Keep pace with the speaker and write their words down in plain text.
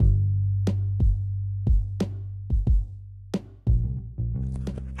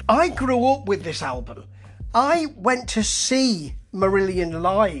I grew up with this album. I went to see Marillion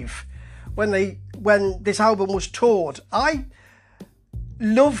live when this album was toured. I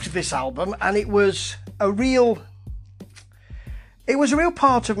loved this album, and it was a real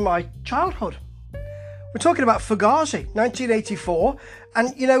part of my childhood. We're talking about Fugazi, 1984,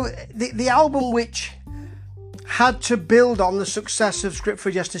 and you know, the album which had to build on the success of Script for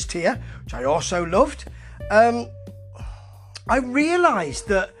a Jester's Tear, which I also loved. I realised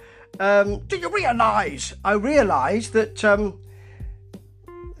that. Do you realise? I realised that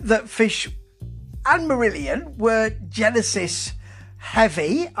that Fish and Marillion were Genesis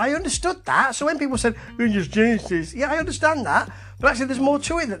heavy. I understood that. So when people said, "You're just Genesis," yeah, I understand that. But actually, there's more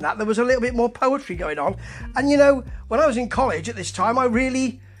to it than that. There was a little bit more poetry going on. And you know, when I was in college at this time, I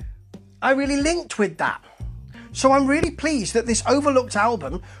really linked with that. So I'm really pleased that this overlooked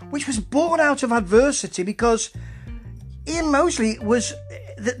album, which was born out of adversity, because Ian Mosley was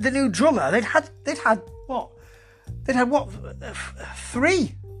the new drummer. They'd had what?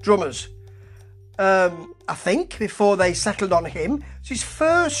 Three drummers, I think, before they settled on him. It's his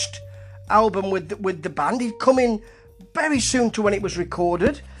first album with the band. He'd come in very soon to when it was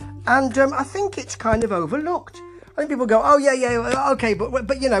recorded, and I think it's kind of overlooked. I think people go, "Oh yeah, okay,"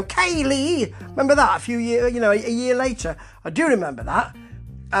 but you know, Kaylee, remember that a year later? I do remember that,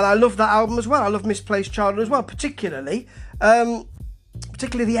 and I love that album as well. I love Misplaced Childhood as well, particularly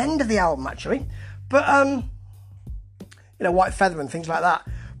the end of the album actually. But you know, White Feather and things like that.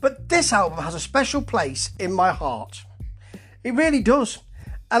 But this album has a special place in my heart. It really does,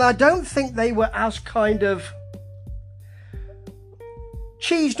 and I don't think they were as kind of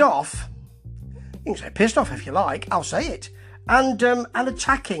cheesed off. You can say pissed off if you like, I'll say it. And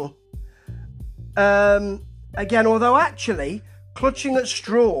attacking. Again, although actually clutching at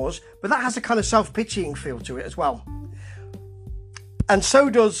straws, but that has a kind of self-pitying feel to it as well. And so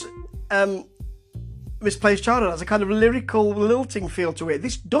does Misplaced Childhood, has a kind of lyrical, lilting feel to it.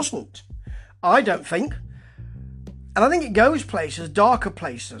 This doesn't, I don't think. And I think it goes places, darker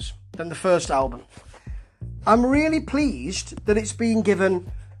places than the first album. I'm really pleased that it's been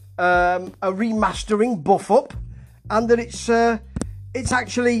given a remastering buff up, and that it's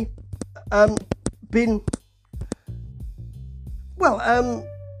actually been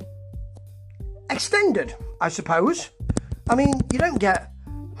extended, I suppose. I mean, you don't get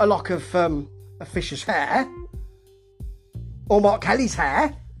a lock of Fisher's hair or Mark Kelly's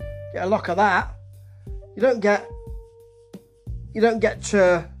hair. Get a lock of that. You don't get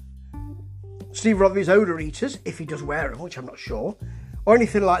Steve Rothery's Odor Eaters, if he does wear them, which I'm not sure, or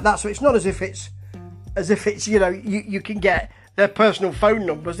anything like that. So it's not as if it's you know, you can get their personal phone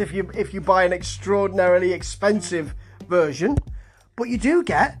numbers if you buy an extraordinarily expensive version, but you do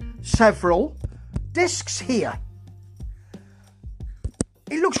get several discs here.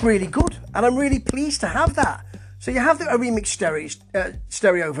 It looks really good, and I'm really pleased to have that. So you have the remix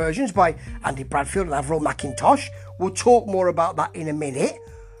stereo versions by Andy Bradfield and Avril McIntosh. We'll talk more about that in a minute.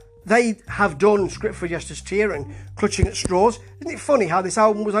 They have done Script for a Jester's Tear and Clutching at Straws. Isn't it funny how this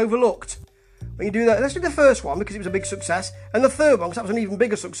album was overlooked? When you do that, let's do the first one because it was a big success, and the third one because that was an even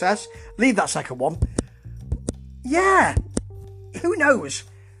bigger success. Leave that second one. Yeah, who knows?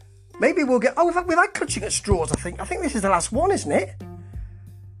 Maybe we'll get. Oh, we've had Clutching at Straws. I think this is the last one, isn't it?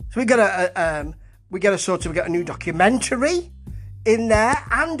 So we get a new documentary in there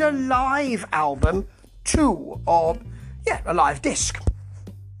and a live album too, or a live disc.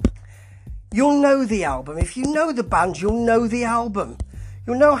 You'll know the album. If you know the band, you'll know the album.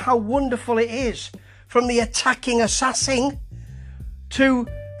 You'll know how wonderful it is. From the attacking assassin to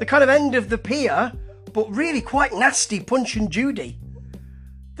the kind of end of the pier, but really quite nasty Punch and Judy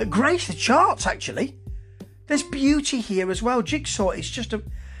that grace the charts, actually. There's beauty here as well. Jigsaw is just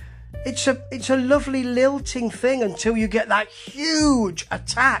it's a lovely lilting thing until you get that huge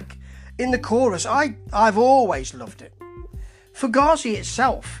attack in the chorus. I've always loved it. Fugazi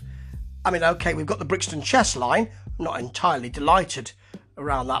itself, I mean, okay, we've got the Brixton Chess line. I'm not entirely delighted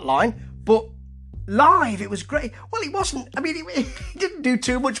around that line, but live it was great. Well, it wasn't. I mean, it didn't do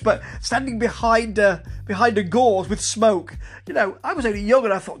too much, but standing behind a gauze with smoke. You know, I was only young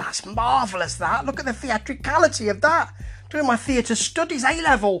and I thought, that's marvellous, that. Look at the theatricality of that. Doing my theatre studies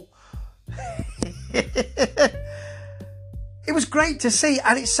A-level. It was great to see,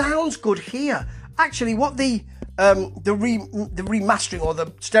 and it sounds good here. Actually, what the remastering or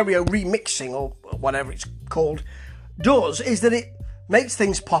the stereo remixing or whatever it's called does is that it makes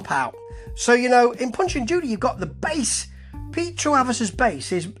things pop out. So, you know, in Punch and Judy, you've got the bass. Pete Travis's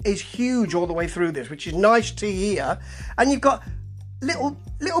bass is huge all the way through this, which is nice to hear. And you've got little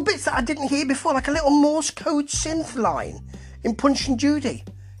bits that I didn't hear before, like a little Morse code synth line in Punch and Judy.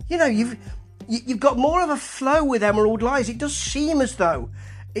 you know, you've got more of a flow with Emerald Lies. It does seem as though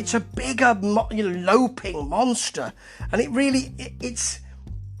it's a bigger, loping monster, and it's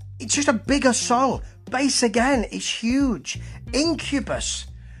just a bigger song. Bass again is huge. Incubus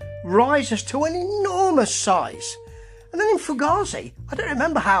rises to an enormous size, and then in Fugazi, I don't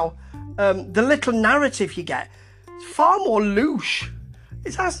remember how the little narrative you get, it's far more louche.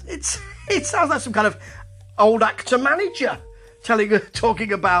 It sounds like some kind of old actor manager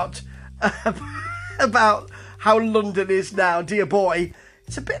talking about about how London is now, dear boy.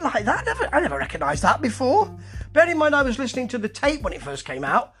 It's a bit like that. I never recognised that before. Bear in mind, I was listening to the tape when it first came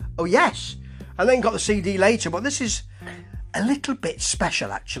out. Oh yes, and then got the CD later. But this is a little bit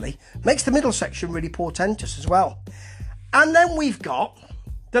special, actually. Makes the middle section really portentous as well. And then we've got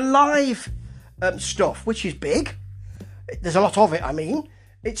the live stuff, which is big. There's a lot of it. I mean,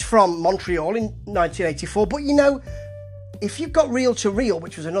 it's from Montreal in 1984. But you know, if you've got Reel to Reel,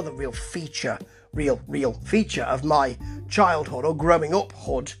 which was another real feature of my childhood or growing up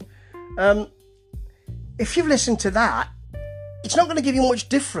hood, if you've listened to that, it's not going to give you much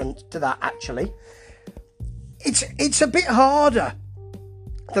different to that, actually. It's a bit harder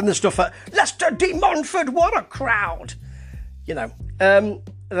than the stuff at Lester de Montfort. What a crowd! You know,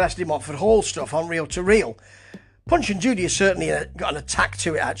 Lester de Montfort Hall stuff on Reel to Reel. Punch and Judy has certainly got an attack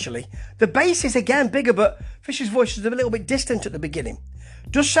to it, actually. The bass is again bigger, but Fisher's voice is a little bit distant at the beginning.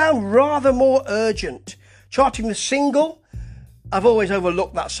 Does sound rather more urgent. Charting the single, I've always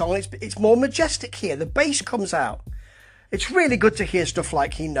overlooked that song. It's more majestic here. The bass comes out. It's really good to hear stuff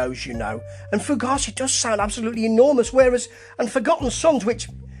like He Knows You Know. And Fugazi does sound absolutely enormous, whereas, and Forgotten Songs, which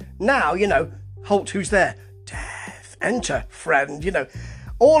now, you know, Halt, who's there? Death, enter, friend, you know.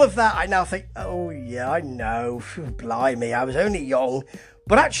 All of that, I now think, oh yeah, I know, blimey, I was only young.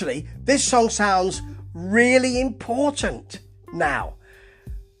 But actually, this song sounds really important now,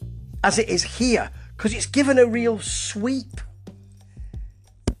 as it is here, because it's given a real sweep.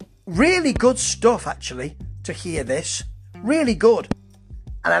 Really good stuff, actually, to hear this. Really good.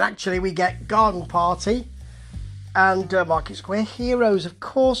 And then actually we get Garden Party and Market Square Heroes, of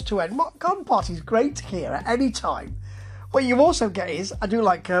course, to end. Garden Party is great to hear at any time. What you also get is, I do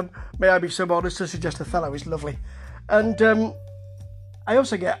like May I Be So Modest to Suggest Othello is lovely. And I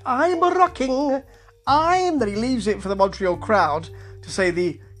also get I'm Rocking, then he leaves it for the Montreal crowd to say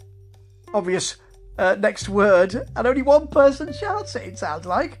the obvious next word, and only one person shouts it sounds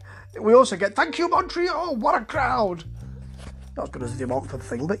like. We also get Thank You Montreal, what a crowd. Not as good as the De Montfort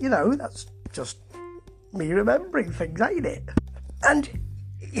thing, but you know, that's just me remembering things, ain't it? And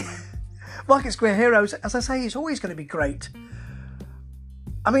Market Square Heroes, as I say, is always going to be great.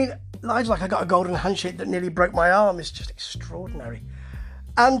 I mean, lines like I got a golden handshake that nearly broke my arm is just extraordinary.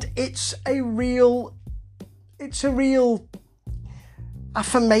 And it's a real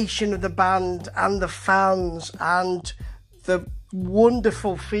affirmation of the band and the fans and the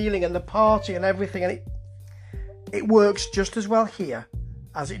wonderful feeling and the party and everything, and it works just as well here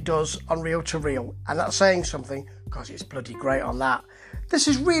as it does on Reel to Reel, and that's saying something because it's bloody great on that. This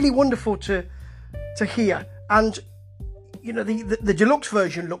is really wonderful to hear, and you know, the deluxe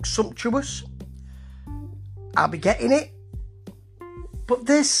version looks sumptuous. I'll be getting it, but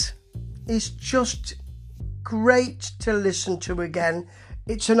this is just great to listen to again.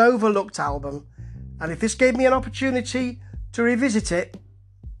 It's an overlooked album, and if this gave me an opportunity to revisit it,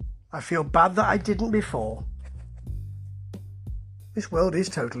 I feel bad that I didn't before. This world is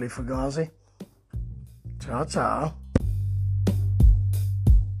totally Fugazi. Ta-ta.